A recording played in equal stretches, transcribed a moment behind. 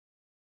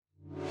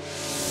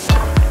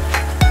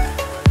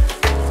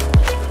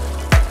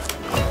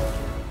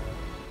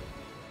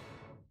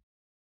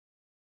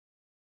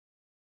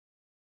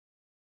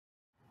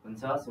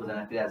हुन्छ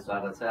सोजना फेरि आज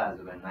स्वागत छ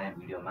आजको नयाँ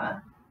भिडियोमा।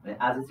 अनि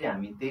आज चाहिँ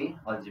हामी त्यही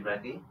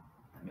अल्जेब्राकै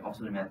हामी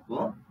अप्सनल म्याथको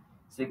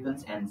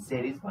सिक्वेन्स एन्ड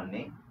सिरिज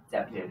भन्ने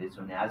च्याप्टर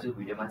हेर्दैछौँ। अनि आजको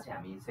भिडियोमा चाहिँ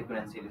हामी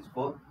सिक्वेन्स एन्ड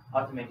सिरिजको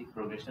अर्थमेटिक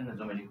प्रोग्रेसन र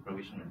जोमेट्रिक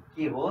प्रोग्रेसन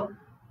के हो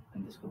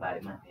अनि त्यसको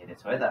बारेमा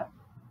हेर्नेछौँ है त।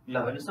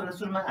 ल भने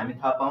सुरुमा हामी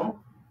थाहा पाऊँ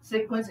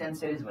सिक्वेन्स एन्ड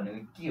सिरिज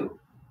भनेको के हो।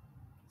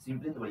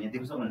 सिम्पली तपाईले यहाँ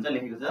देख्न सक्नुहुन्छ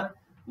लेखेको छ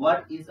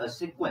what is a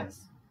sequence.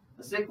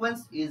 A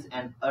sequence is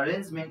an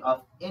arrangement of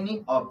any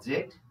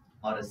object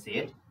or a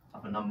set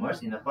of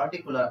numbers in a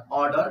particular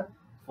order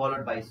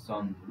followed by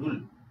some rule.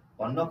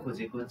 भन्न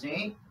खोजेको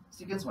चाहिँ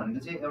सिक्वेन्स भनेको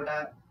चाहिँ एउटा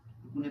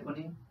कुनै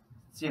पनि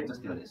सेट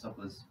जस्तै हो।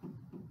 सपोज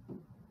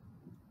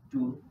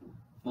 2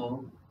 4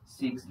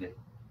 6 ले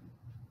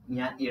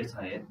यहाँ 8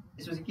 छ है।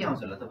 यसपछि के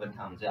आउँछ होला तपाईहरुलाई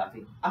थाहा हुन्छ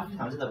आफै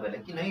थाहा हुन्छ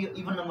तपाईहरुलाई किन यो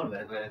इभन नम्बर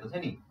भएर गएको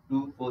छ नि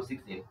 2 4 6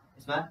 8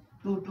 यसमा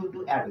 2 2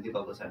 2 एड हुँदै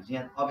गएको छ।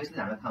 यहाँ अभियसली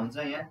हामीलाई थाहा हुन्छ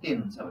यहाँ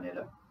 10 हुन्छ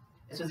भनेर।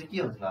 यसपछि के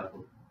हुन्छ अर्को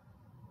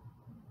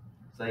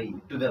सही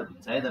 12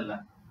 हुन्छ है त। ल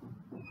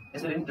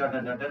यसरी नि डट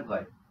डट डट डट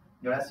गयो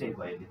एउटा सेट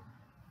भयो।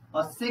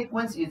 A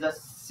sequence is a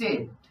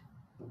set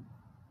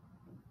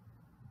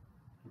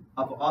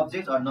of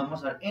objects or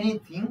numbers or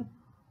anything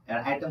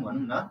एउटा आइटम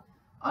भनौँ न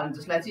अनि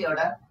जसलाई चाहिँ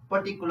एउटा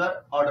पर्टिकुलर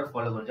अर्डर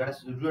फलो गर्छ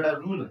एउटा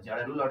रुल हुन्छ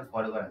एउटा रुल अर्डर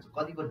फलो गरेर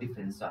कतिको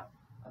डिफरेन्स छ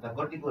अथवा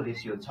कतिको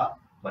रेसियो छ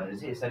भनेर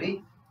चाहिँ यसरी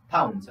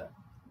थाहा हुन्छ।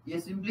 यो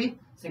सिम्पली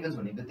सिक्वेन्स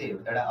भनेको त्यही हो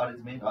एउटा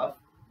arrangement of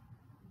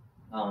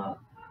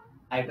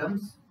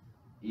items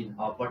in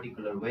a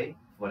particular way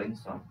following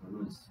some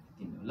rules।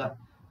 ल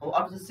अब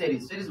अर्को चाहिँ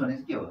सिरिज। सिरिज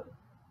भनेको के हो?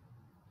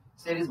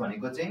 सिरिज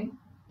भनेको चाहिँ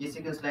यो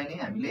सिक्वेन्सलाई नै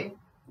हामीले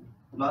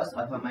प्लस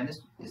अथवा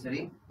माइनस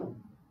यसरी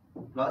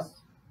प्लस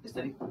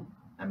यसरी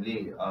हामीले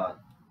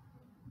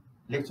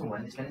लेख्छौँ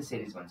भने त्यसलाई नै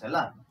सिरिज भन्छ। ल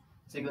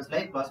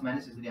सिक्वेन्सलाई प्लस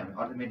माइनस यसरी हामी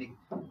अर्थमेटिक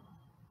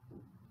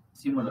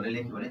सिम्बलहरुले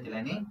लेख्यो भने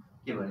त्यसलाई नै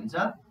के भनिन्छ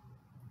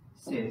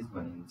सिरिज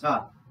भनिन्छ।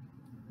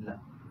 ल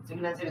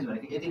सिक्वेन्स सिरिज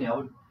भनेको यति नै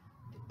हो।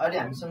 अहिले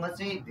हामीसँग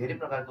चाहिँ धेरै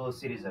प्रकारको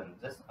सिरिजहरु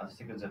हुन्छ अथवा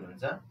सिक्वेन्सहरु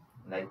हुन्छ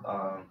like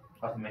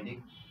arithmetic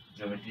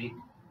geometric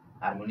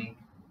harmonic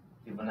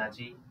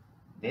Fibonacci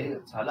धेरै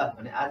छ। ल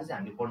अनि आज चाहिँ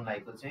हामीले पढ्न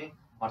लागेको चाहिँ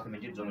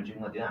अर्थमेटिक जोमेट्रिक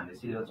मध्ये हामीले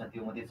सिलेबस छ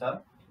त्यो मध्ये छ।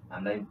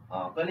 हामीलाई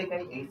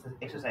कहिलेकाहीँ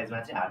एक्सरसाइजमा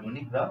चाहिँ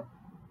हार्मोनिक र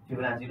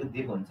फिबोनाचीको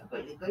दिएको हुन्छ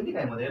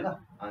कहिलेकाहीँ मात्रै। ल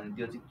अनि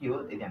त्यो चाहिँ के हो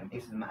यदि हामी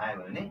एक्सरसाइजमा आयो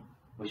भने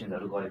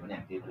क्वेशनहरु गर्यो भने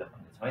हामी त्यही बेला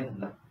भन्नेछौँ है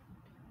त।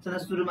 ल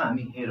सुरुमा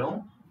हामी हेरौँ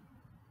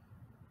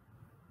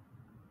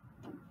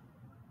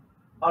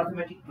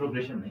अर्थमेटिक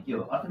प्रोग्रेसन भने के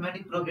हो।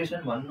 अर्थमेटिक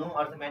प्रोग्रेसन भन्नु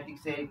अर्थमेटिक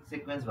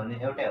सिक्वेन्स भन्ने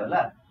एउटै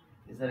होला।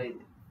 त्यसरी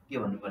के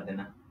भन्नु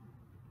पर्दैन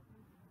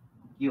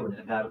के हो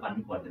भनेर गाह्रो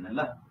पार्नु पर्दैन।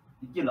 ल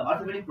के हो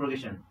arithmetic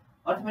progression.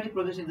 Arithmetic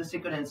progression the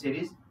sequence and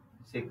series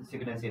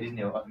sequence series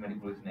नै हो अर्थमेटिक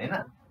प्रोग्रेसन हैन।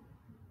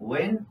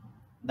 When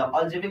the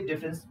algebraic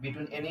difference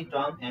between any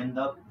term and the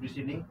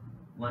preceding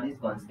one is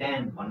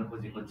constant भन्नु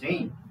खोजेको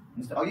चाहिँ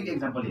जस्तो अघिको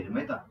एक्जाम्पल हेरौँ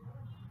है त।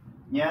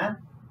 यहाँ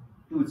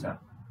 2 छ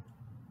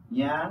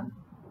यहाँ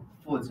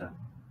 4 छ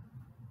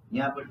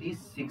यहाँपट्टि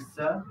 6 छ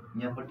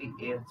यहाँपट्टि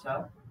 8 छ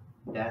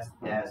ड्यास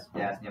ड्यास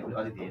ड्यास यहाँपट्टि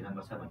अझै धेरै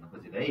नम्बर छ भन्नु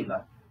खोजेको है। ल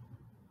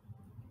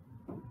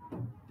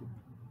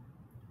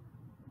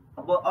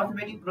अब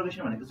अर्थमेटिक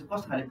प्रोग्रेसन भनेको चाहिँ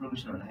कस्तो खाले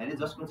प्रोग्रेसन भन्दाखेरि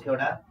जसको चाहिँ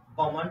एउटा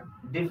कमन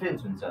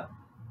डिफरेन्स हुन्छ।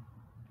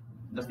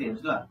 जस्तै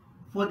हेर्नुस् ल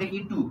 4 देखि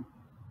 2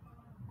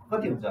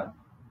 कति हुन्छ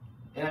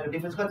यहाँको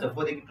डिफरेन्स कति छ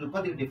 4 देखि 2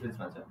 कतिको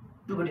डिफरेन्समा छ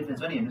 2 को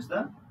डिफरेन्स पनि हेर्नुस् त।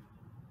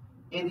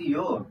 यदि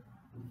यो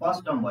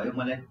फर्स्ट टर्म भयो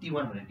मलाई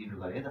t1 भनेर डिनोट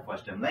गरे है त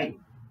फर्स्ट टर्मलाई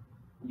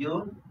यो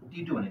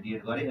t2 भनेर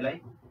डिनोट गरे यसलाई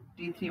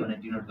t3 भनेर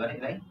डिनोट गरे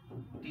यसलाई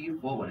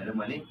t4 भनेर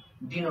मैले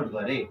डिनोट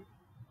गरे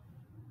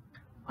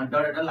अनि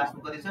डट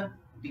लास्टमा कति छ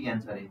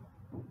tn छ रे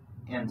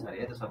n छ रे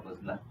है त सपोज।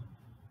 ल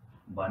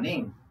भने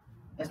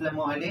यसलाई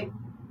म अहिले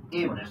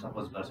a भनेर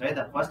सपोज गर्छु है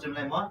त फर्स्ट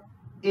टर्मलाई म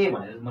a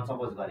भनेर म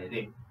सपोज गरे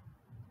रे।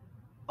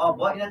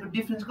 अब यिनीहरुको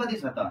डिफरेन्स कति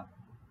छ त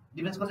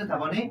डिफरेन्स कति थाहा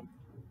भने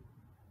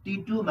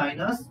t2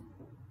 माइनस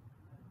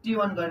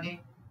t1 गर्ने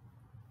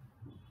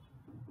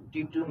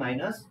t2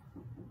 माइनस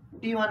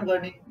t1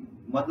 गर्ने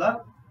मतलब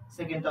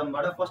सेकेन्ड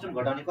टर्मबाट फर्स्ट टर्म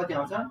घटाउने कति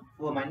आउँछ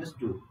 4 माइनस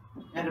 2।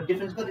 यहाँको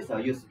डिफरेन्स कति छ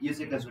यो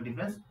सिक्वेन्सको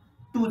डिफरेन्स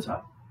 2 छ।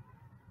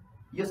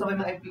 यो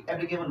सबैमा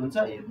एप्लिकेबल हुन्छ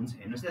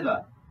हेर्नुस् है। ल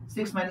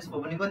 6 माइनस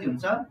 4 पनि कति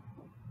हुन्छ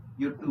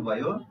यो 2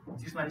 भयो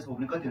 6 माइनस 4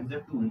 पनि कति हुन्छ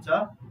 2 हुन्छ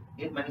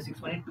 8 माइनस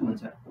 6 पनि 2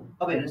 हुन्छ।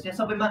 अब हेर्नुस् यहाँ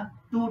सबैमा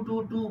 2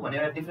 2 2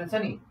 भनेर डिफरेन्स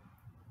छ नि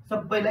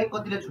सबैलाई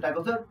कतिले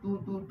छुटाएको छ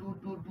 2 2 2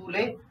 2 2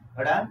 ले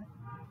एउटा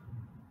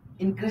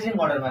इन्क्रिजिङ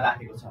अर्डरमा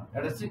राखेको छ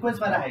एउटा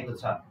सिक्वेन्समा राखेको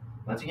छ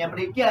भन्छ।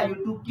 यहाँपट्टि के आयो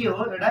 2 के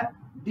हो एउटा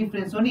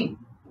डिफरेन्स हो नि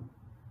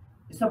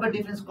सबै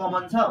डिफरेन्स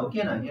कमन छ हो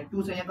के न। यहाँ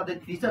 2 छ यहाँ कतै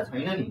 3 छ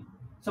छैन नि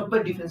सबै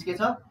डिफरेन्स के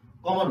छ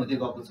कमन हुँदै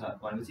गएको छ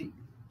भनेपछि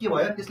के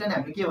भयो त्यसलाई नै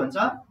हामीले के भन्छ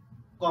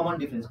कमन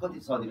डिफरेन्स। कति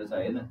सजिलो छ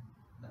हैन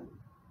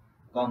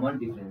कमन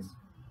डिफरेन्स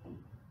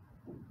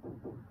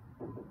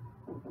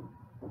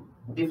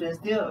डिफरेन्स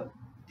थियो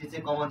त्यो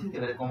चाहिँ कमन थियो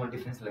त्यही भएर कमन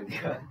डिफरेन्स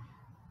लेखिदियो।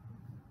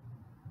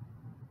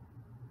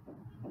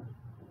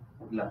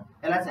 ल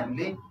यसलाई चाहिँ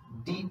हामीले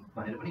d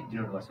भनेर पनि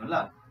डिनोट गर्छौं। ल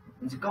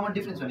हुन्छ कमन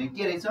डिफरेन्स भनेको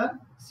के रहेछ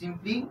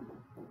सिम्पली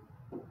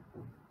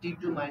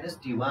t2 minus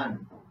t1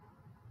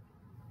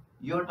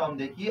 यो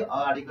टर्मदेखि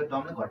अगाडिको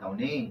टर्मलाई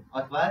घटाउने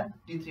अथवा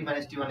t3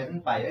 - t1 लेख्न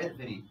पायो है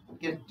फेरि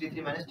के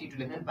t3 - t2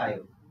 लेख्न पायो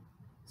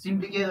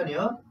सिम्पली के गर्ने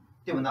हो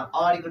त्यो भन्दा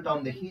अगाडिको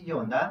टर्मदेखि यो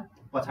भन्दा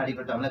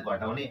पछाडिको टर्मलाई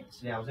घटाउने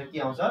यसले आउँछ के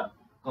आउँछ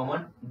कमन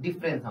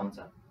डिफरेन्स आउँछ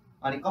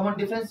अनि कमन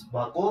डिफरेन्स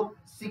भएको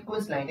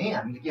सिक्वेन्सलाई नै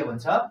हामीले के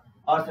भन्छ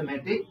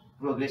अर्थमेटिक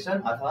प्रोग्रेसन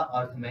अथवा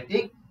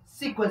अर्थमेटिक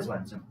सिक्वेन्स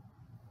भन्छौं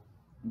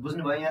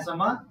बुझ्नुभयो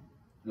यहाँसम्म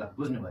ल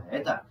बुझ्नुभयो है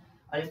त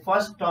अनि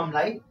फर्स्ट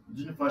टर्मलाई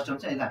जुन फर्स्ट टर्म छ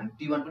यसलाई हामी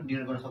t1 पनि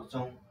डिनोट गर्न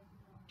सक्छौं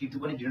t2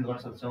 पनि डिनोट गर्न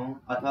सक्छौं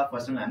अथवा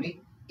फर्स्टमा हामी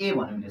a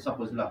भन्यौं भने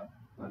सपोज ल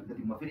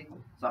अलिकति म फेरि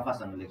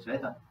सफासँग लेख्छु है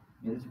त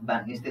मेरो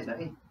बानी यस्तै छ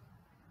है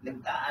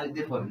लेख्दा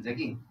लेख्दै फोर हुन्छ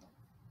कि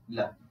ल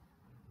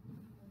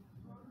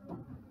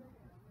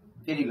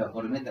फेरि ल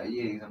गरौँ है त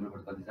यो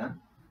एक्जाम्पलबाट कति छ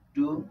 2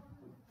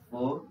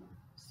 4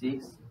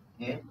 6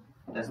 8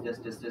 दस दस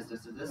दस दस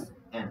दस दस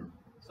n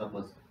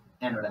सपोज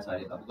n वटा छ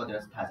अरे अब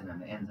कतिवटा थाहा छैन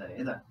हामीलाई n छ अरे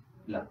है त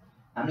ल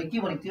हामीले के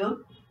भनेको थियो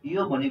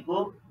यो भनेको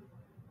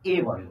a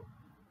भयो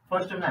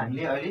फर्स्ट टर्मलाई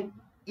हामीले अहिले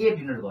a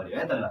डिनोट गर्यो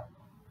है त ल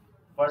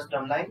फर्स्ट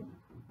टर्मलाई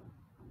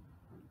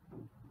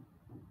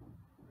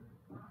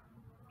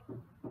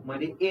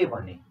मैले a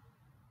भने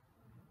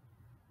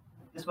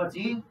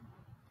त्यसपछि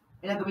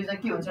यिनीहरुको बीचमा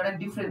के हुन्छ एउटा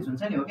डिफरेन्स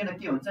हुन्छ नि हो किन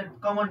के हुन्छ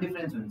कमन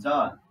डिफरेन्स हुन्छ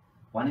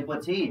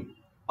भनेपछि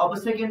अब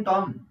सेकेन्ड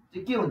टर्म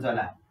चाहिँ के हुन्छ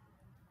होला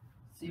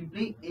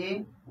सिम्पली a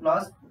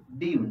प्लस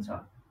d हुन्छ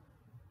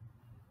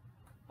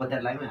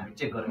पत्तालाई हामी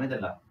चेक गरौँ है त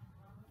ल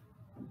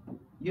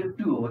यो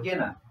 2 हो के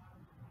न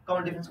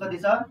कमन डिफरेन्स कति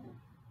छ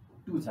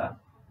 2 छ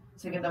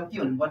सेकेन्ड टर्म के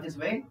हुनु पर्छ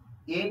त्यसै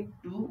a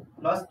 2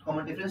 प्लस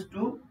कमन डिफरेन्स 2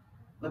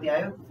 कति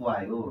आयो 4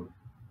 आयो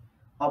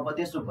अब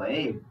त्यसो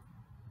भए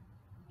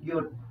यो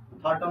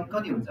थर्ड टर्म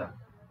कति हुन्छ a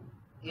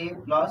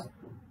प्लस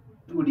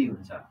 2d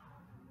हुन्छ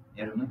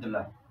हेरौँ न त ल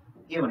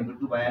a भनेको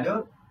 2 भइहाल्यो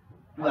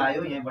 2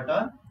 आयो यहाँबाट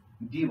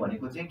d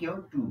भनेको चाहिँ के हो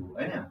 2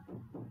 हैन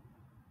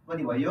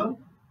कति भयो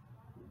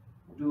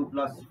 2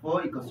 प्लस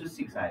 4 =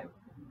 6 आयो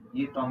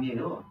यो टर्म यही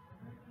हो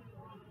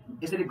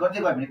यसरी गर्दै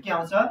गयो भने के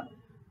आउँछ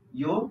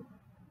यो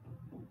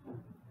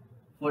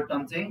फोर्थ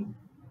टर्म चाहिँ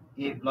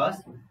a प्लस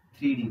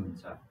 3d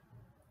हुन्छ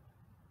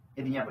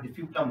यदि यहाँपट्टि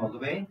फिफ्थ टर्म भएको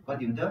भए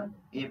कति हुन्छ a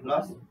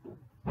प्लस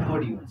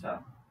 4d हुन्छ हो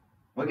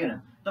के न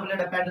तपाईले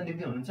एउटा प्याटर्न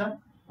देख्दै हुनुहुन्छ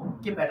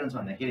के प्याटर्न छ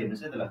भन्दाखेरि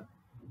हेर्नुस् है त ल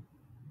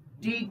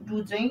t2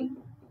 चाहिँ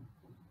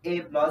a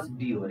प्लस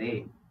d हो रे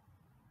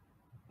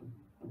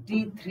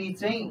t3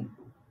 चाहिँ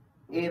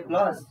a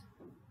प्लस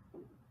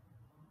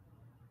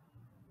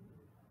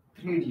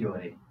 3d हो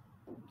रे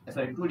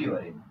सरी 2d हो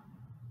रे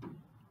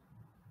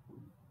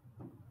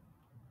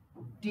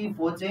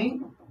t4 चाहिँ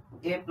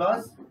a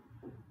प्लस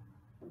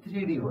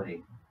 3d हो रे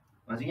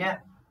भन्छ यहाँ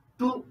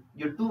 2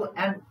 यो 2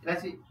 एन्ड यसलाई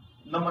चाहिँ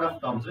नम्बर अफ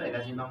टर्म्स हो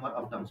यसलाई चाहिँ नम्बर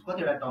अफ टर्म्स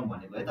कतिवटा टर्म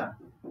भनेको है त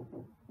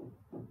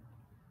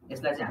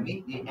यसलाई चाहिँ हामी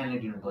यो n ले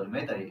डिनोट गरौँ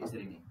है त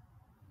यसरी नै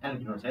n ले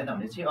डिनोट छ है त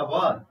भने चाहिँ अब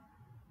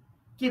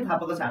के थाहा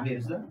पाएको छ हामीले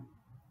हेर्नुस् त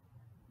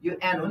यो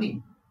n हो नि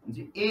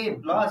a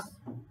प्लस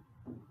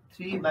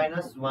 3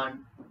 माइनस 1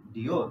 d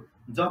हो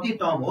जति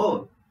टर्म हो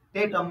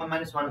त्यही टर्ममा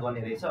माइनस 1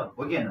 गर्ने रहेछ हो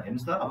कि हैन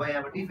हेर्नुस् त अब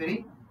यहाँबाट फेरि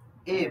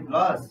a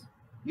प्लस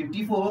यो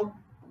t4 हो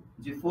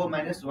जो 4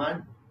 माइनस 1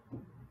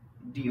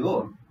 d हो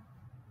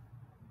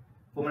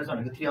 4 माइनस 1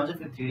 भनेको 3 आउँछ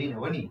फेरि 3d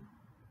हो नि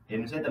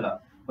हेर्नुस् है त ल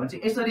भन्छ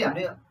यसरी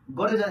हामीले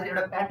गर्दै जाँदाखेरि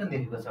एउटा प्याटर्न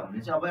देखेको छ भने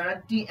चाहिँ अब एउटा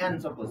tn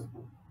सपोज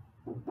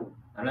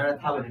हामीलाई एउटा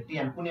थाहा भयो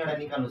tn कुनै एउटा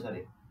निकाल्नु छ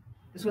रे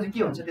त्यसपछि के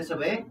हुन्छ त्यसो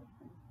भए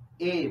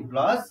a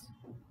plus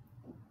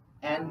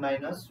n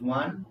minus 1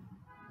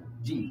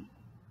 d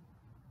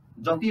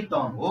जति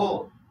टर्म हो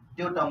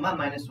त्यो टर्ममा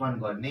माइनस 1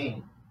 गर्ने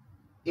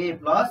a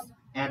plus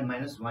n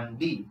minus 1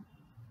 d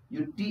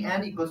यो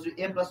tn =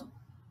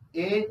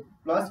 a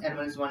plus n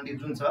minus 1 d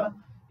जुन छ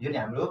यो नै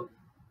हाम्रो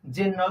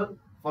जेनरल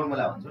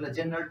फर्मुला हुन्छ ल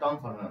जेनरल टर्म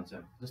फर्मुला हुन्छ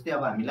जस्तै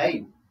अब हामीलाई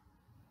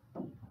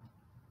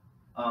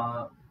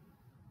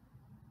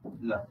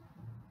ल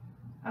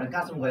हामी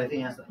कहाँसम्म गएको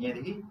थियौँ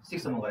यहाँदेखि 6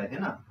 सम्म गएको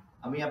थिएन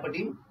अब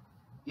यहाँपट्टि 8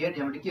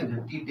 यहाँपट्टि के हुन्छ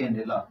t10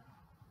 रे ल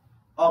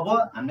अब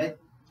हामीलाई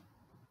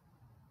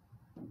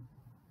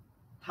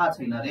थाहा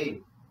छैन रे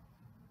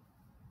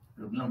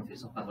रुक ल म फेरि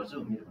सफा गर्छु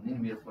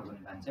मेरो फोर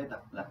पनि भान्छ है त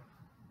ल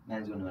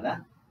म्यानेज गर्नु होला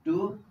 2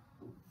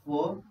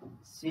 4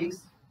 6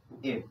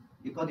 8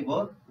 यो कति भयो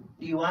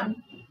t1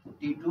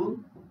 t2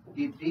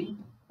 t3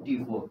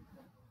 t4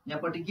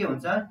 यहाँपट्टि के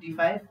हुन्छ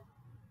t5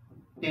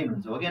 10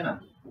 हुन्छ हो के न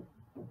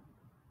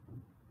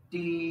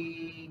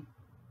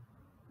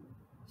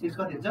t6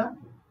 कति हुन्छ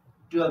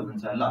 12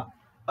 हुन्छ ल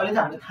अहिले त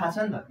हामीले थाहा छ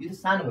नि त यो त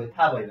सानो भयो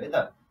थाहा भयो है त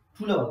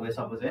ठुलो भएको भए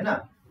सपोज हैन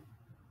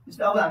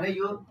जस्तै अब हामीले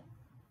यो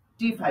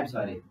t5 छ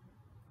अरे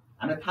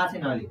हामीलाई थाहा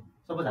छैन अहिले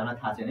सपोज हामीलाई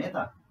थाहा छैन है त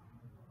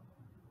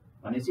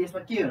भनेपछि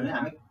यसमा के हो भने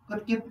हामी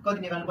कति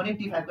निकाल्नु पर्ने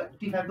t5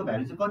 को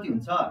भ्यालु चाहिँ कति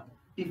हुन्छ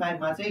t5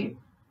 मा चाहिँ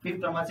फिफ्थ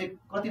टर्ममा चाहिँ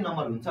कति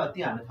नम्बर हुन्छ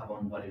त्यो हामीले थाहा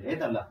पाउनु पर्यो है त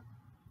ल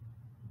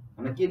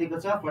हामीलाई के दिएको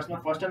छ फर्स्ट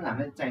टर्म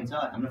हामीलाई चाहिन्छ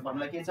हाम्रो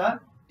फर्मुला के छ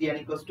tn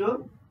 =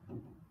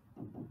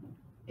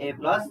 a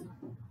plus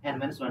n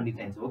minus 1d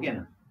चाहिन्छ हो के न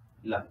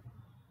ल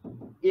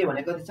a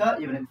भनेको कति छ a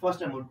भनेको फर्स्ट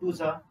टर्म हो 2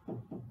 छ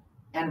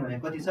n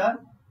भनेको कति छ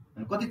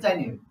कति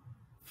चाहिने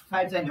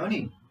 5 चाहिने हो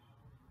नि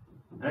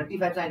अनि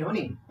t5 चाहिने हो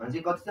नि भने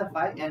चाहिँ कति छ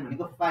 5 n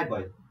भनेको 5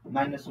 भयो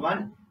 -1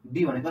 d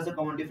भनेको चाहिँ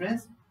कमन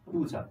डिफरेन्स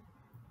 2 छ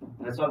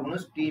र सल्भ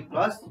गर्नुस् t +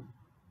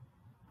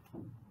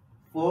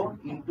 4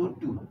 * 2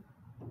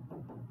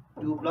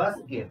 2 +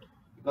 8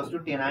 =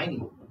 10 आयो नि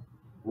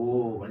हो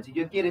भने चाहिँ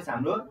यो के रहेछ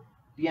हाम्रो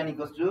tn =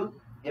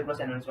 a +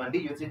 n - 1d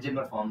यो चाहिँ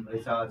जनरल फर्म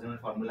रहेछ जनरल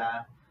फर्मुला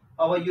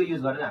अब यो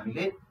युज गरेर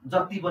हामीले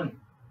जति पनि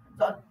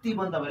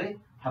तपाईले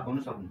थाहा पाउन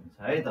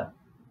सक्नुहुन्छ है त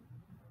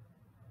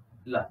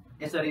ल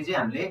यसरी चाहिँ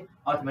हामीले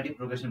अर्थमेटिक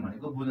प्रोग्रेसन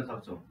भनेको बुझ्न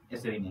सक्छौं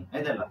यसरी नै है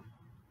त ल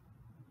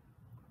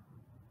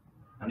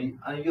अनि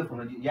यो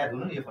फर्मुला याद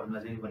गर्नु यो फर्मुला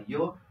चाहिँ पनि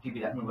यो टिपी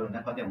राख्नु पर्यो भने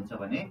कति हुन्छ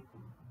भने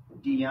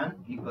tn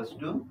 =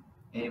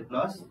 a +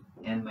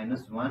 n -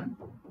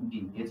 1d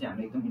यो चाहिँ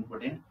हाम्रो एकदम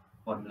इम्पोर्टेन्ट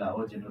फर्मुला हो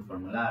जनरल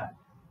फर्मुला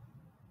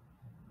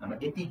हाम्रो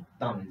यति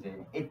टर्म चाहिँ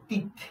यति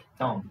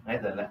टर्म है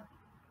त ल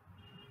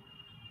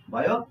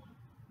भयो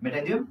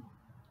मेटाइदियो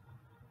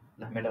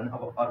ल मेटाउन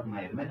अब अर्कोमा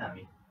हेरौँ है त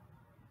हामी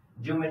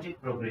जियोमेट्रिक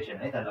प्रोग्रेसन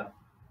है त ल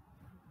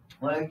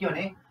मलाई के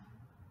भने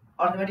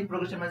अर्थमेटिक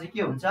प्रोग्रेसनमा चाहिँ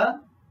के हुन्छ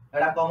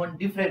एउटा कमन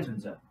डिफरेन्स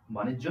हुन्छ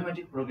भने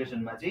जियोमेट्रिक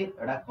प्रोग्रेसनमा चाहिँ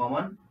एउटा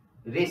कमन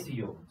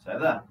रेशियो हुन्छ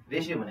ल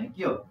रेशियो भनेको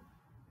के हो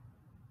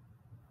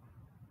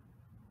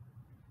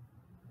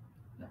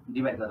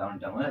डिभाइड गर्दा आउने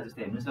टर्म हो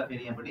जस्तै हेर्नुस् त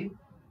फेरि यहाँपट्टि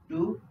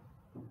 2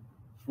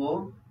 4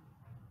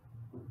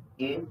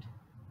 8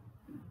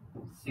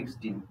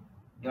 16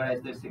 एउटा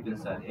यस्तो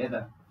सिक्वेन्स छ है त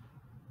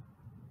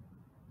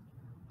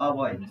अब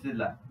हेर्नुस् ल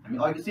हामी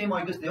अहिले सेम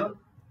अहिले जस्तै हो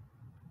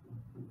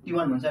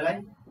t1 भन्छ यसलाई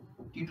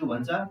t2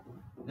 भन्छ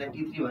यसलाई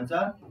t3 भन्छ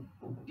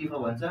t4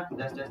 भन्छ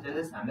जस्ट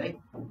हामीलाई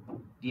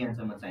tn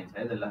सम्म चाहिन्छ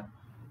है त ल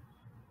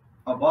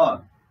अब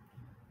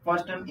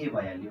फर्स्ट टर्म a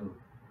भइहाल्यो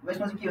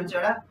यसमा चाहिँ के हुन्छ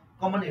एउटा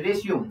कमन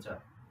रेशियो हुन्छ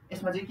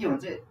यसमा चाहिँ के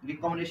हुन्छ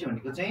कमन रेशियो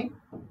भनेको चाहिँ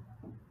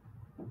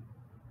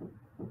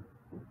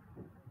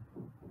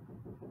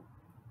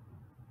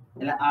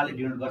यसलाई r ले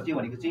डिनोट गर्छु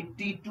भनेको चाहिँ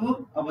t2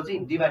 अब चाहिँ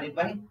डिवाइडेड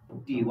बाइ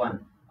t1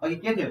 अघि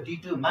के थियो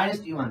t2 -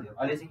 t1 थियो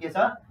अहिले चाहिँ के छ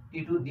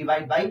t2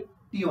 डिवाइड बाइ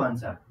t1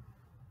 छ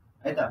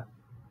है त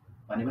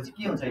भनेपछि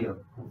के हुन्छ यो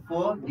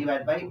 4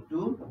 डिवाइड बाइ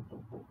 2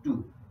 2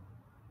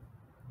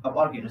 अब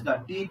अर्को हेर्नुस् त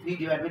t3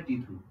 divide by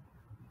t2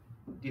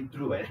 t3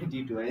 भयो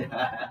t2 है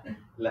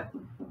ल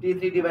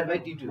t3 divide by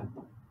t2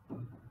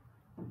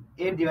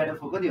 8 divide by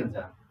 4 कति हुन्छ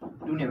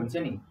 2 नै हुन्छ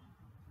नि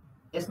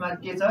यसमा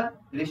के छ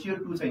रेशियो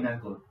 2 छ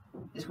यिनीहरुको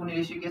यसको नि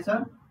रेशियो के छ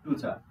 2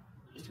 छ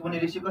यसको नि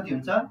रेशियो कति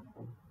हुन्छ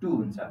 2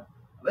 हुन्छ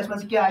अब यसमा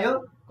चाहिँ के आयो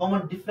कमन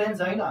डिफरेन्स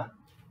हैन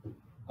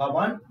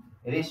कमन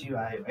रेशियो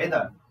आयो है त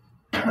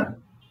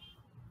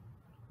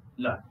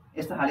ल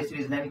यस्तो खाली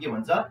सिरिजलाई के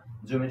भन्छ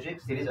जियोमेट्रिक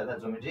सिरिज अथवा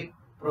जियोमेट्रिक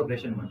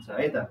प्रोग्रेसन भन्छ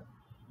है त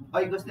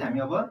अहिले जस्तै हामी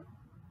अब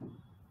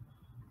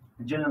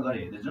जनरल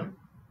गरेर हेर्दै जाउँ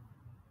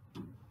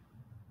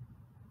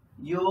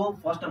यो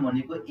फर्स्ट टर्म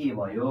भनेको a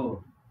भयो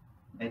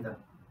है त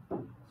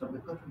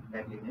सबैको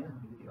ब्याक लेख्ने हैन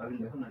अघि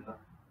लेखौँ न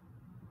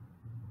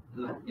ल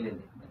यसले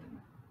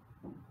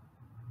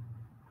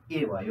a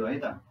भयो है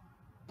त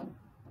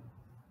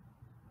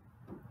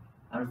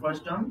हाम्रो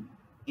फर्स्ट टर्म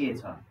a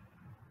छ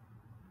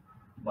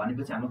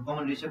भनेपछि हाम्रो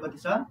कमन रेशियो कति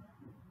छ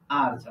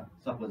r छ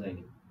सपोज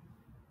अहिले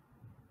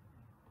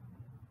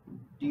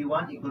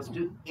t1 =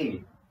 a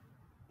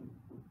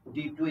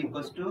t2 =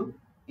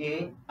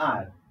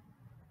 ar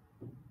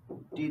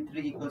t3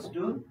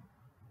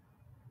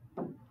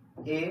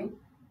 =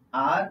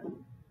 ar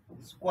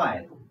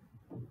square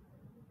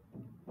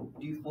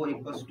t4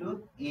 =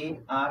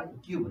 ar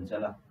cube हुन्छ ल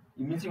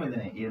यो मिल्छ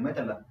मिल्दैन हेरमै त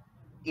ल a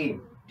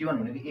t1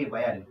 भनेको a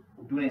भइहाल्यो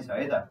 2 नै छ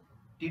है त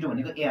t2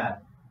 भनेको ar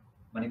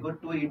भनेको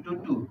 2 * 2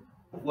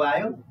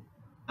 4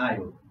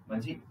 आयो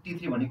भनेपछि t3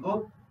 भनेको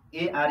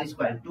ar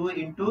square 2 *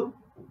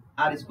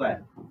 r square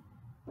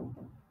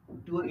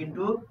 2 *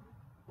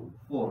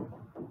 4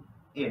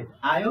 8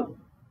 आयो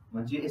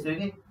भनेपछि यसरी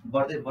नै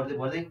बढ्दै बढ्दै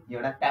बढ्दै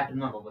एउटा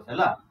प्याटर्नमा गएको छ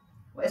ल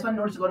यसमा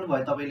नोटिस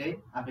गर्नुभयो तपाईले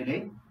आफैले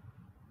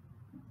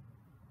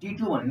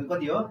t2 भनेको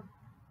कति हो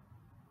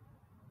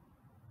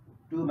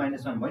 2 - 1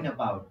 भयो नि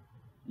पावर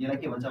यसलाई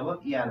के भन्छ अब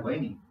ar भयो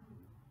नि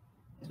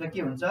यसमा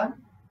के हुन्छ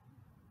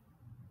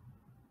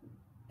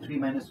 3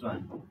 - 1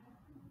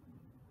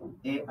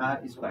 ar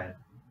square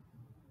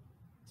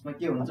यसमा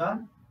के हुन्छ ar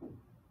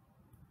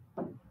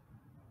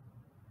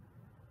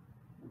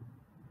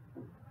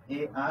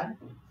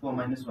 4 - 1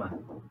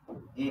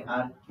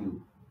 ar cube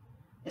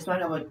यसमा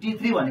अब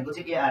t3 भनेको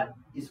चाहिँ ar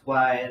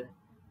square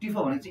t4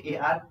 भनेको चाहिँ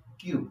ar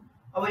cube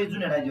अब यो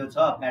जुन एउटा यो छ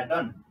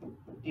प्याटर्न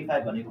t5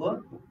 भनेको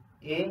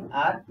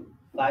ar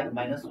 5 -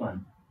 1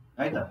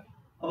 है त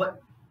अब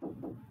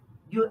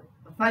यो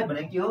 5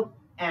 भनेको के हो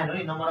n हो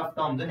नि नम्बर अफ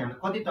टर्म्स हो नि हामीले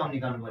कति टर्म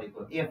निकाल्नु परेको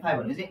a5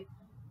 भने चाहिँ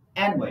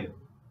n भयो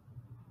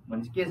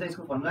भनेपछि के छ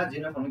यसको फर्मुला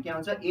जनरल फर्मुला के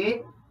आउँछ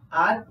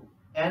ar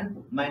n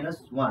 - 1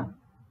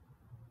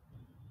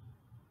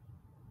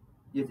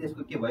 यो चाहिँ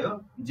यसको के भयो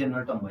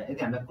जनरल टर्म भयो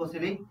यदि हामीलाई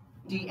कसरी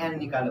tn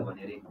निकाल्यो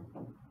भने रे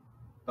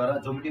तर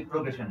जियोमेट्रिक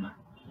प्रोग्रेसनमा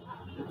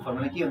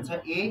फर्मुला के हुन्छ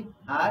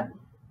ar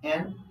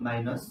n - 1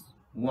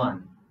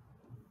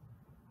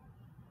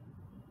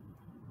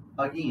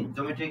 अघि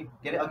जियोमेट्रिक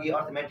के रे अघि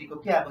अर्थमेटिकको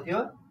के आएको थियो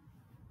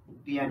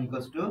tn =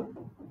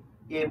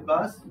 a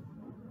plus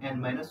n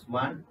minus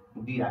 1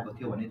 d आएको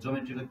थियो भने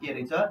ज्योमेट्रीको के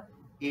रहेछ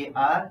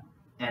ar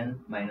n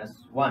माइनस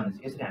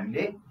 1 यसरी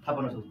हामीले थाहा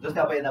पाउन सक्छौँ।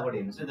 जस्तै अब यताबाट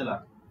हेर्नुहोस् है त ल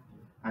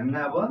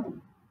हामीलाई अब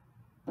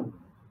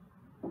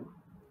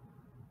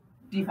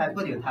t5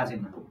 कति हो थाहा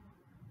छैन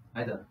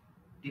है त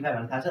t5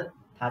 भनेको थाहा छ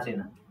थाहा छैन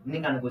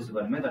निकाल्न कोसिस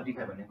गरौँ है त t5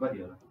 भनेको कति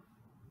हो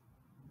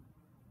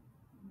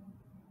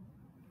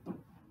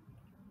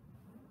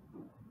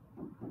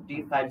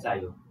t5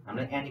 चाहियो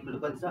हामीलाई n इक्वल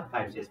कति छ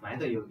 5 यसमा है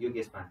त यो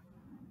केसमा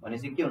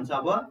भनेपछि के हुन्छ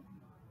अब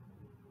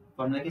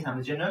फर्मुला के छ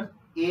हाम्रो general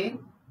a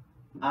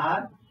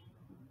r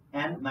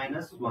n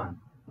minus 1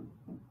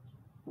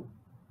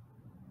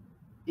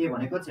 a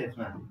भनेको छ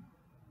यसमा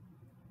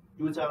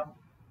 2 छ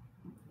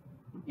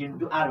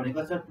इन्टु r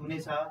भनेको छ 2 नै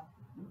छ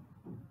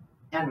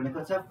n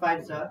भनेको छ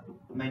 5 छ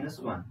माइनस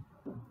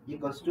 1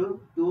 इक्वल्स टु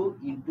 2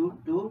 इन्टु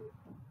 2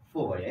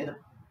 4 भयो है त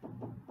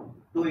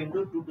 2 into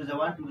 2 to the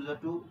 1 2 to the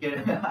 2 के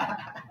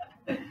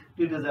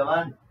 2 to the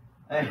 1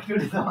 2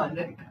 to the 1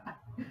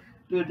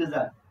 2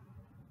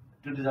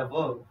 to the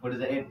 4 4 to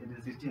the 8 to the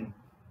 16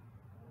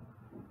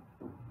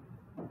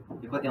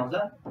 यो कति आउँछ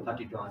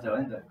 32 आउँछ हो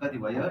नि त कति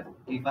भयो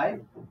t5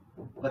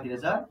 कति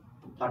रहेछ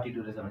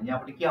 32 रहेछ भने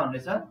यहाँपट्टि के आउने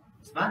रहेछ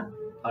यसमा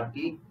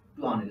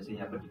 32 आउने रहेछ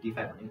यहाँपट्टि t5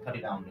 भनेको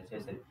 32 आउने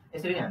रहेछ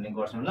यसरी हामीले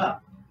गर्छौँ ल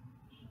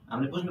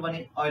हामीले बुझ्नुपर्ने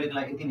अहिलेको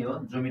लागि यति नै हो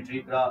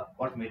ज्योमेट्रिक र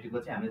अर्थमेटिकको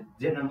चाहिँ हामीले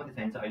जेनरल मात्रै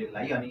चाहिन्छ अहिलेको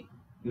लागि अनि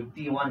यो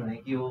t1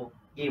 भनेको के हो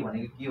a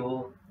भनेको के हो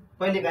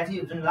कहिलेकाहीँ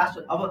चाहिँ जुन लास्ट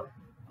अब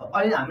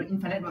अहिले हाम्रो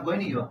इन्फाइनाइटमा गयो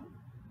नि यो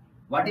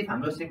वाट इफ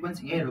हाम्रो सिक्वेन्स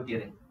यही रोकियो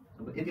रे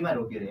अब यतिमा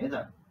रोकियो रे है त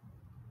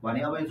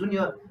भने अब जुन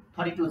यो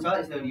 32 छ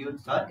यसले यो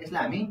छ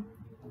यसलाई हामी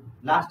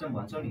लास्ट टर्म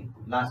भन्छौँ नि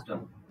लास्ट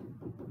टर्म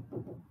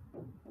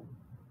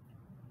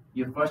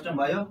यो फर्स्ट टर्म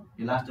भयो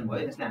यो लास्ट टर्म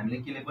भयो यसलाई हामीले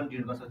केले पनि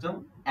डिनोट गर्न सक्छौँ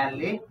l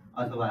ले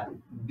अथवा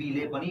b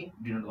ले पनि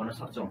डिनोट गर्न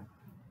सक्छौँ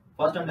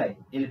फर्स्ट टर्मलाई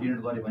a ले डिनोट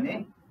गर्यो भने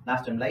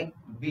लास्ट टर्मलाई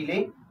b ले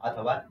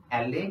अथवा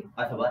l ले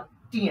अथवा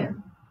tn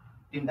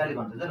तिनटाले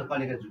भन्छ ल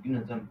कलेका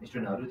झुकिनुहुन्छ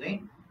स्टुडेन्टहरु चाहिँ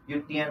यो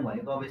tn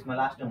भनेको अब यसमा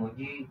लास्ट टर्म हो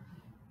कि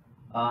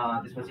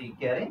त्यसपछि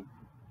के अरे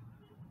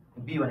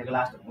b भनेको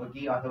लास्ट टर्म हो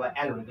कि अथवा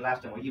l भनेको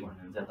लास्ट टर्म हो कि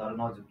भन्नुहुन्छ तर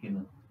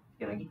नझुकिनु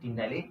किनकि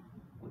तिनटाले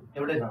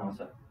एउटै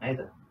जनाउँछ है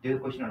त त्यो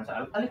क्वेशन अनुसार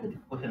अलिकति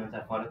क्वेशन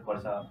अनुसार फरक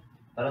पर्छ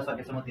तर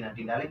सकेसम्म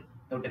तिनीले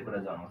एउटै कुरा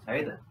जनाउँछ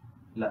है त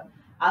ल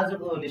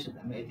आजको लेसन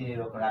हामी यति नै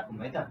राखौँ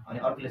है त अनि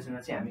अर्को लेसनमा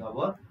चाहिँ हामी अब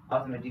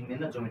अर्थमेटिक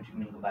मिन र ज्योमेट्रिक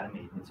मिनको बारेमा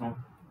हेर्नेछौँ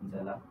हुन्छ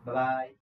ल बाइ बाइ।